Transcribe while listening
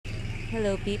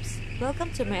Hello peeps,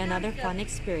 welcome to my another fun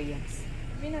experience.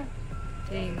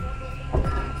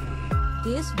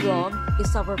 This vlog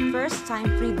is our first time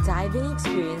free diving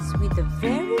experience with a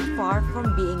very far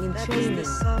from being in training. That is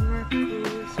the summer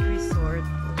cruise resort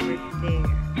over there.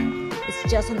 It's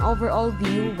just an overall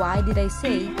view. Why did I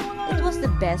say it was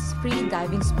the best free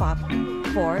diving spot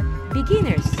for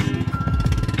beginners?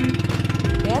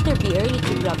 Better be early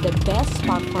to grab the best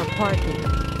spot for parking.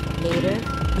 Later,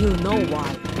 you'll know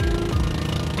why.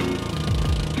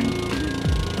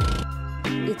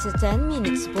 It's a 10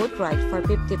 minutes boat ride for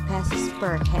 50 pesos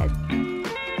per head.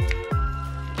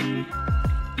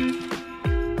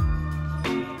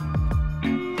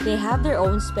 They have their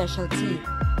own specialty.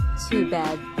 Too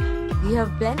bad. We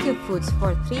have plenty of foods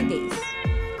for 3 days.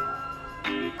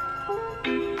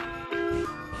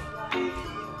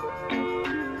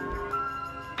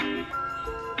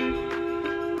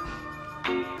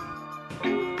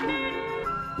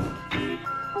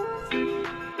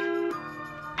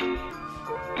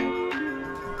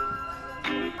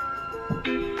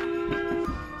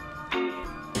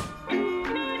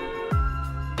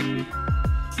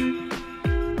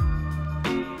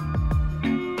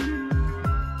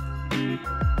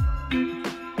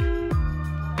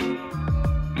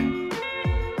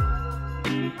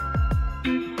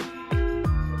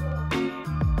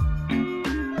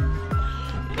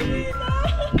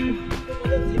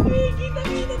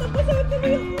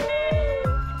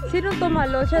 Sino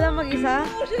tumalo? Siya lang mag-isa?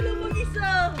 Oo, siya lang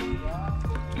mag-isa.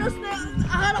 Tapos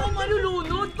akala ko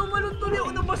malulunod. Tumalon tuloy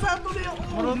ako. Nabasa tuloy ako.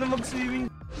 Marunong mag-swimming.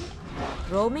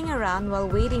 Roaming around while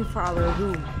waiting for our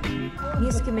room.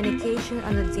 Miscommunication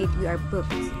on the date we are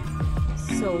booked.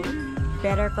 So,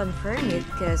 better confirm it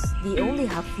because they only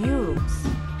have few rooms.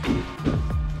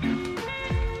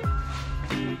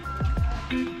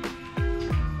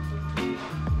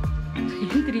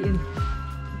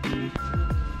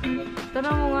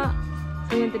 Tanong mo nga,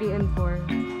 so yung 3 and 4.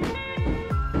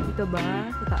 Ito ba?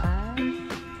 Sa taas?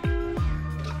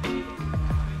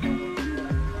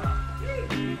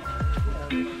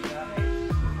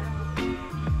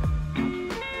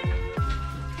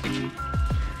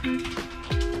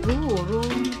 Oh,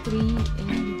 room 3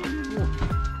 and 4.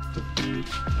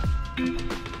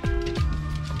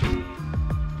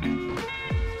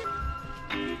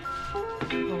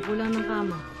 Oh, kulang ng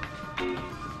kama.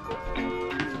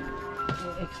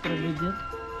 Extra budget.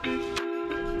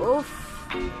 Oof!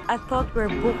 I thought we're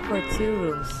booked for 2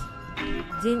 rooms.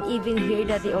 Didn't even hear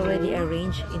that they already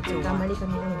arranged into one.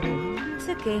 It's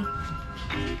okay.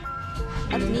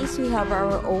 At least we have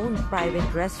our own private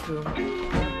restroom.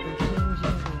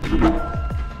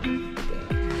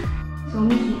 Room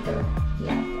heater.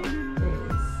 Yeah, there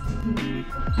is.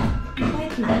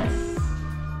 Quite nice.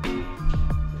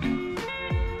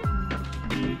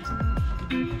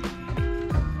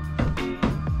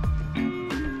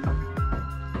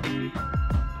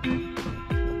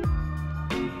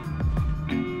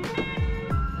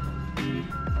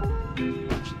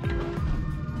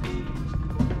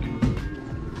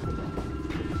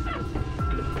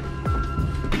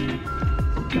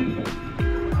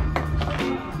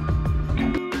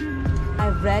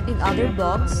 I've read in other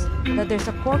blogs that there's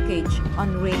a corkage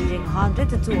on ranging 100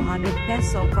 to 200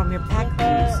 peso from your pack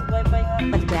cruise.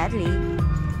 But gladly,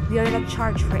 we are not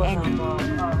charged for any.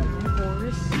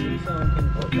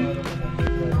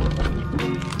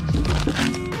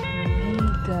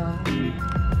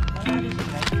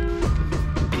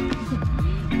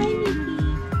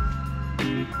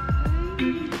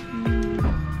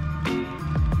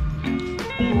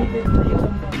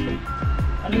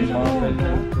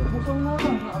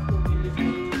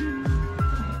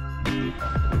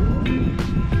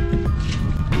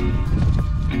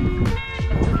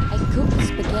 I cooked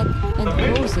spaghetti and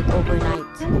froze it overnight.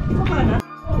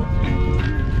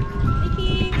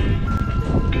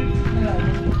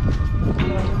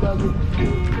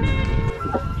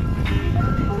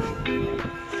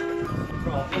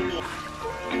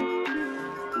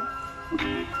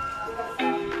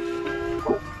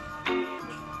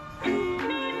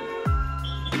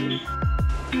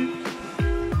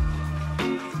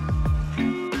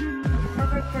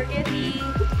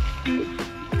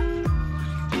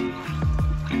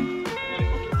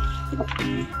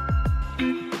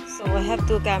 So I have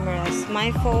 2 cameras,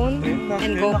 my phone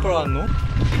and GoPro.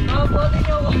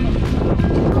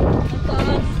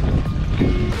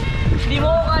 Hindi mo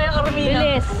ko kaya Carmina.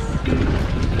 Bilis!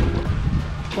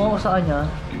 Kung ako sa kanya.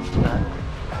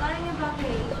 Parang yung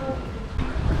bakit?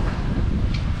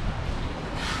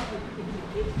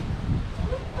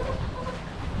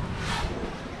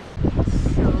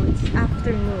 So it's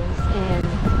afternoon and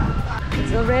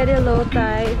it's already low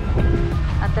tide.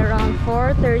 At around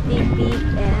 4:30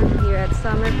 p.m. here at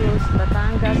Summer Close,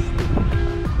 Batangas.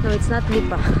 No, it's not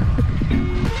Lipa.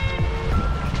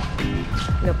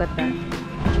 Look at that.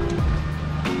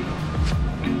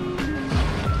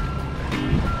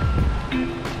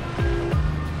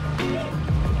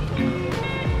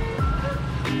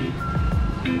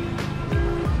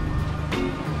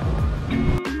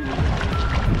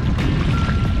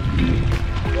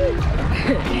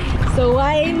 So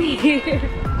why I'm here?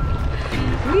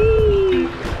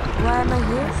 Why am I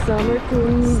here? Summer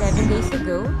cruise. 7 days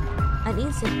ago, an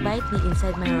insect bit me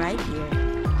inside my right ear.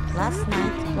 Last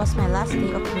night was my last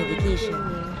day of medication.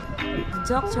 The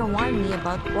doctor warned me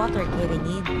about water getting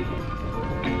in.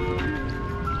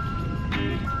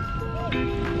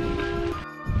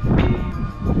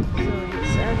 So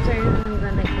this afternoon I'm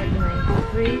gonna get my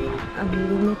free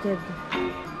unlimited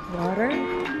water.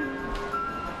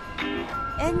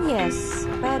 And yes,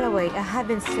 by the way, I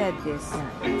haven't said this.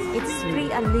 It's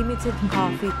free unlimited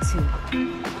coffee too.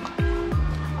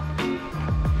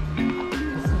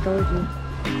 As I told you,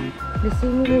 the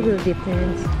scenery will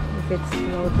depend if it's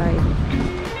low tide.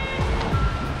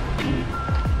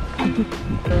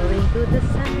 Going to the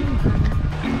sandbar.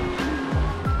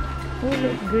 Oh,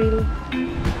 look, grill.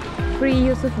 Free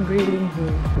use of grilling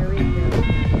here. Here we go.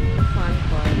 The fun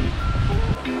part.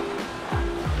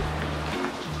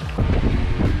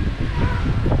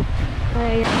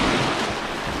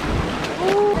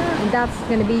 And that's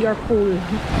gonna be your pool.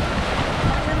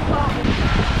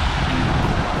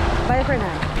 Bye for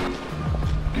now.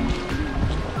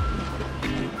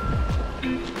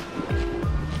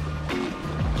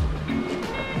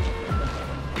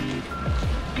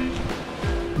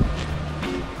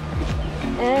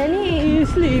 And he's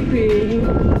sleeping.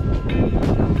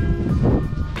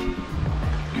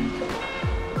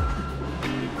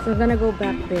 So I'm gonna go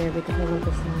back there because I want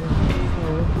to snap. So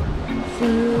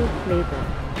see you later.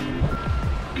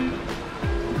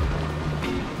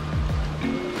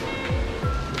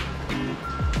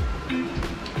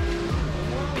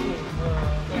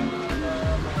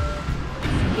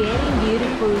 It's getting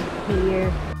beautiful here.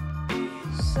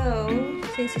 So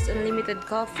since it's unlimited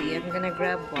coffee, I'm gonna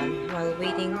grab one while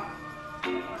waiting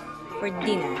for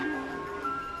dinner.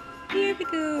 Here we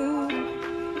go.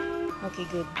 Okay,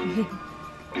 good.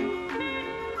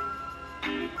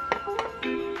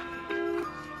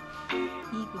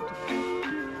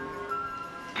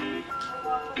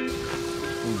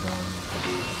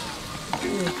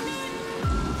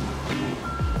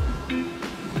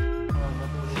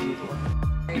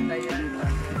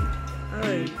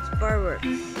 Ay,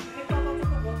 Sparworks.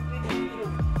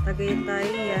 Tagaytay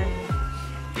yan.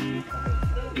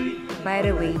 By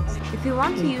the way, if you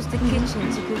want to use the kitchen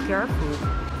to cook your food,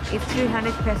 it's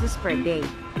 300 pesos per day.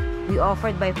 We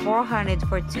offered by 400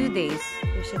 for 2 days,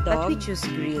 but we choose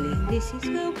grilling. This is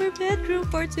our bedroom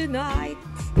for tonight.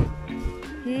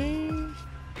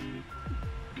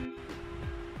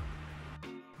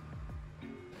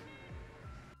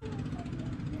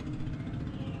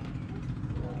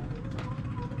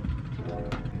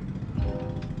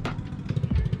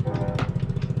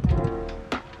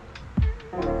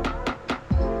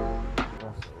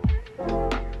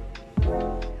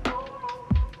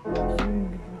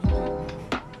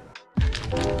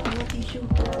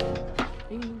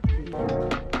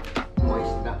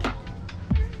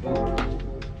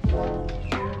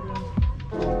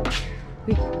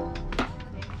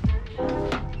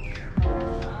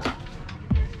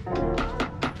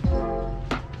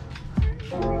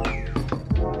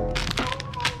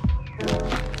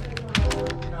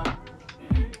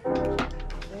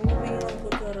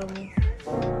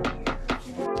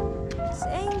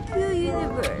 Thank you,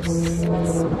 universe.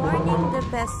 It's morning, the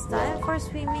best time for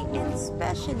swimming and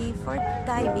especially for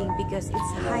diving because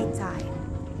it's high tide.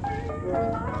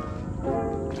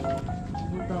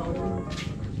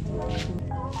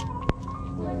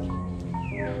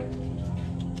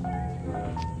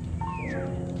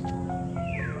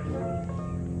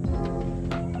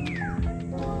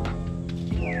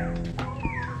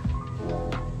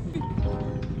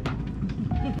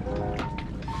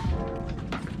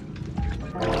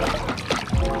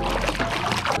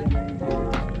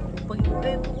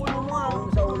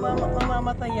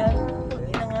 Mamamatay yan.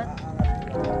 Ina nga.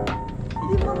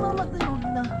 Hindi mamamatay. Huwag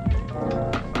na.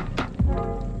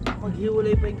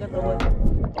 Maghiwalay pa yung katawan.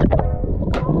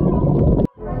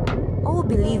 Oh,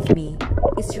 believe me,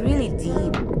 it's really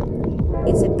deep.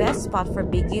 It's the best spot for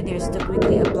beginners to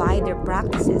quickly apply their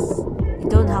practices. You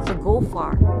don't have to go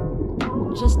far,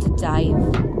 just to dive.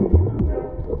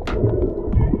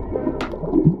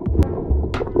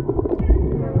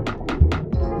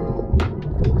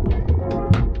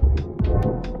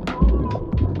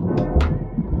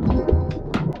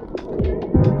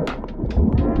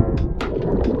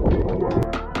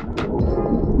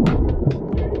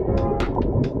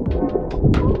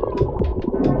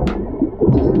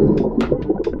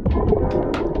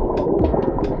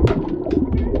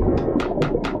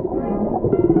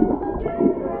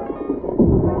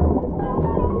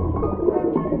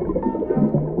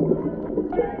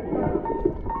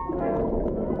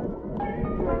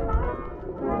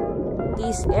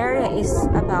 This area is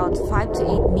about 5 to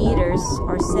 8 meters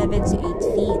or 7 to 8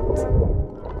 feet.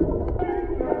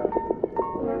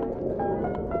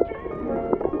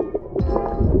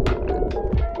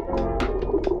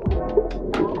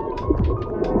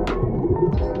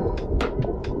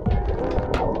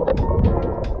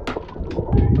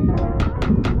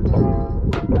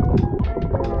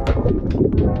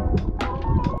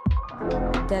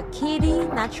 The kiddie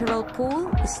natural pool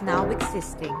is now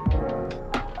existing.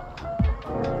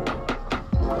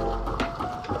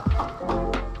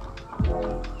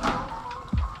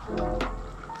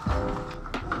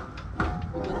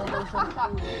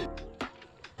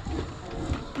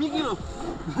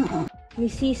 We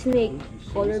see snake,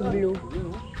 color blue.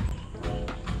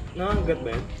 Nangangagat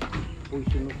ba yan?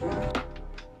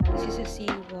 This is a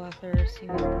seawater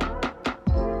swimming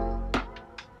pool.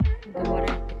 The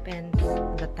water depends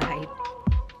on the tide.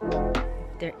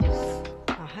 If there is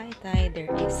a high tide, there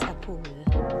is a pool.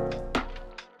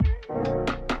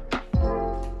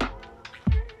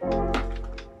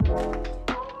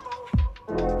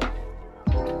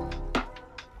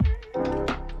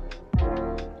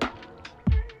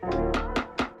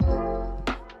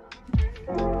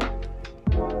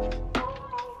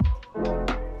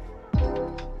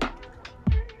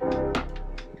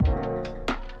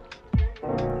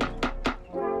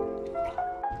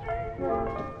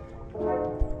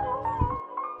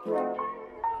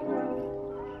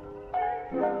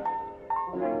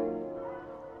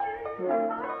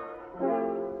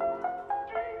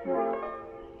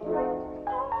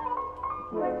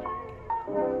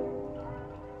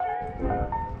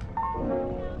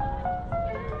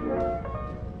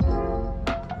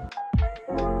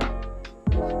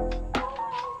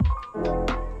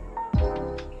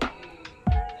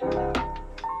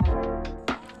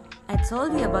 I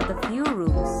told you about the few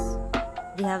rooms.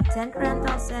 They have tent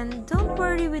rentals, and don't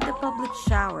worry with the public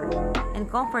shower and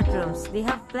comfort rooms. They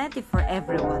have plenty for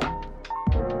everyone.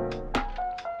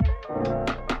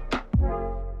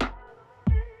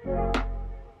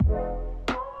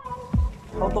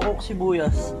 How to cook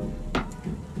sibuyas?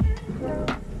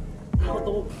 How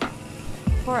to cook?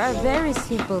 For a very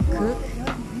simple cook,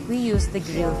 we use the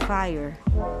grill fire.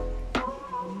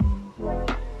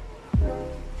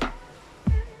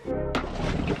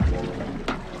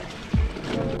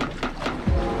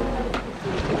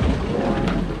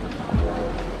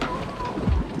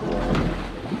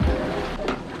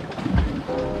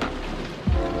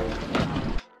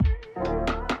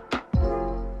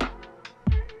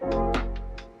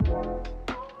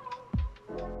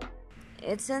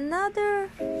 It's another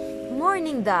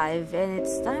morning dive, and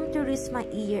it's time to raise my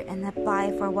ear and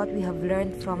apply for what we have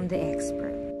learned from the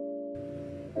expert.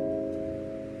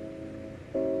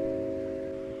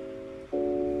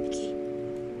 Okay.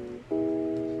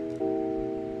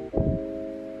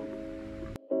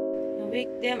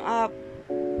 Wake them up.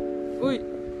 Uy!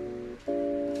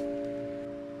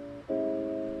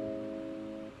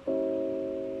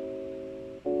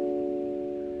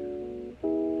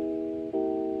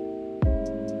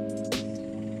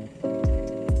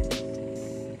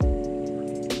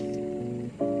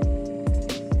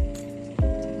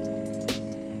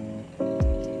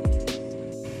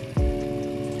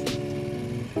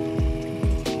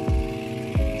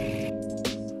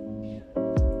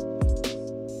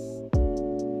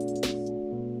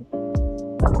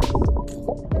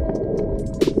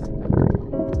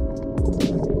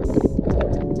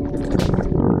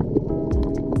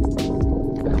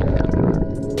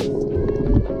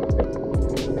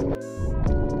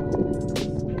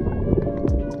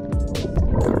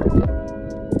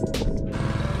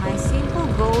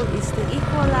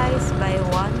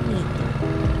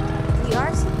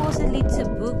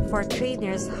 For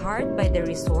trainers hired by the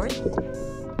resort.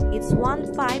 It's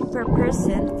 $1.5 per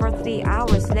person for 3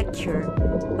 hours lecture,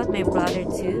 but my brother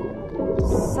too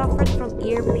suffered from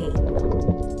ear pain.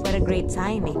 What a great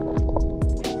timing.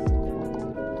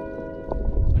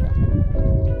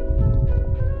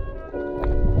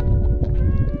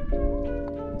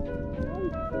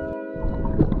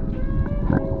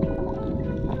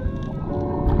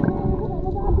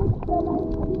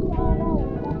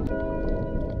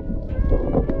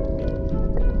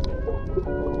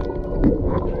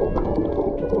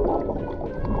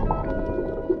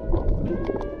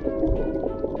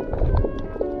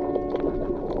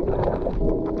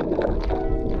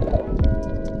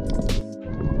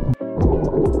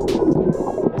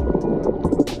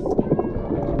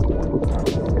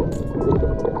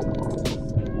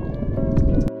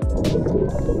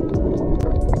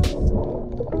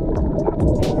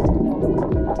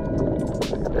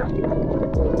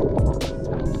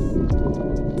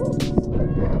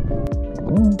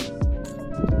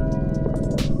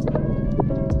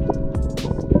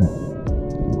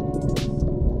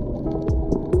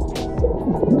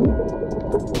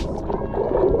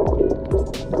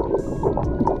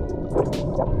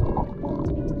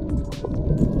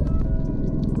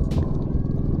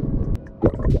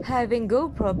 Having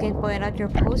GoPro can point out your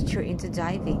posture into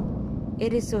diving.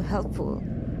 It is so helpful.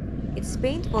 It's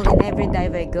painful in every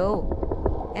dive I go,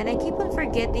 and I keep on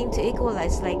forgetting to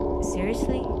equalize, like,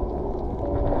 seriously?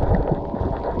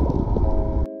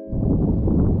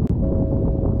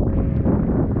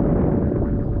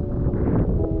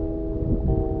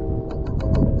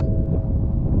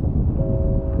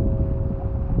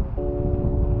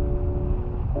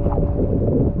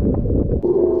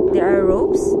 There are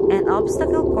ropes and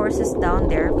obstacle courses down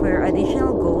there for your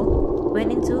additional goal when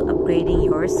into upgrading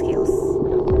your skills.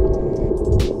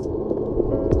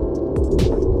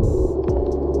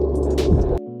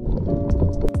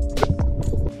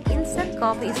 Instant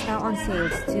coffee is now on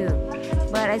sales too,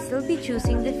 but I'd still be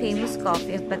choosing the famous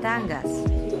coffee of Batangas,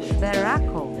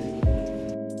 Barako.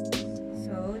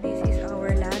 So this is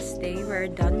our last day. We're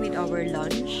done with our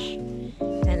lunch.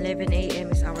 11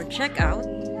 a.m. is our checkout.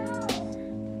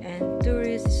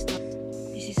 Tourists.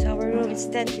 This is our room. It's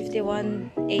 10:51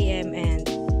 a.m. and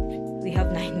we have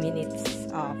 9 minutes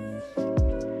of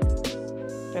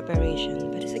preparation.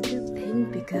 But it's a good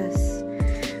thing because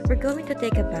we're going to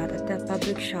take a bath at the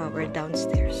public shower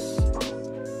downstairs.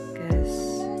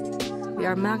 Because we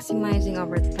are maximizing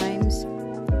our times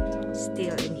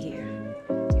still in here.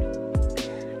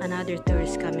 Another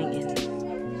tourist coming in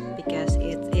because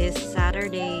it is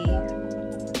Saturday.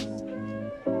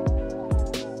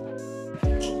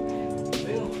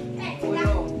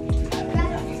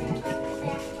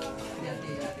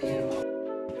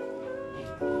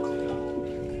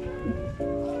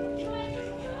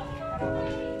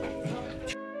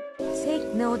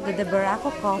 Note that the Barako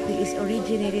coffee is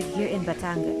originated here in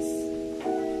Batangas.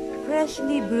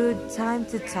 Freshly brewed time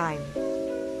to time.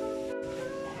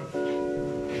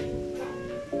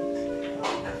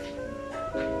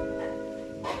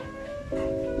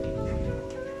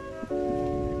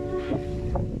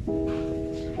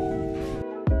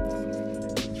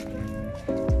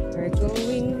 We're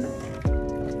going.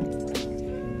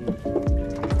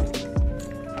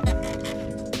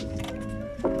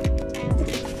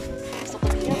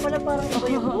 Parang iba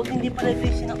yung boat, hindi pala ito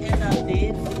yung sinakyan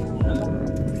natin.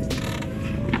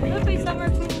 Ano pa yung summer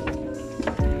food?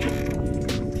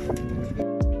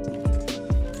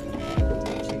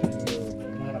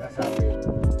 Mga nakasabi.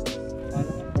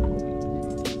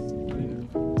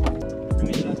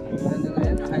 Ganda na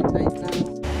yan, height na.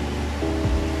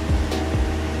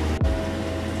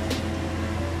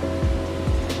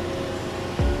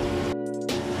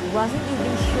 Wasn't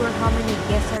even sure how many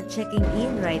guests are checking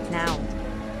in right now.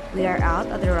 We are out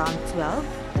at around 12.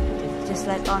 Just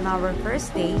like on our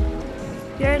first day,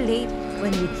 we are late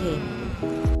when we came.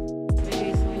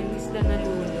 Okay, so yung isla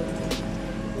nalunod.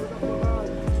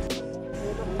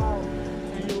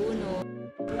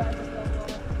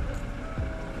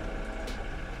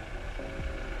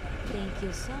 Thank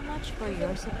you so much for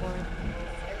your support.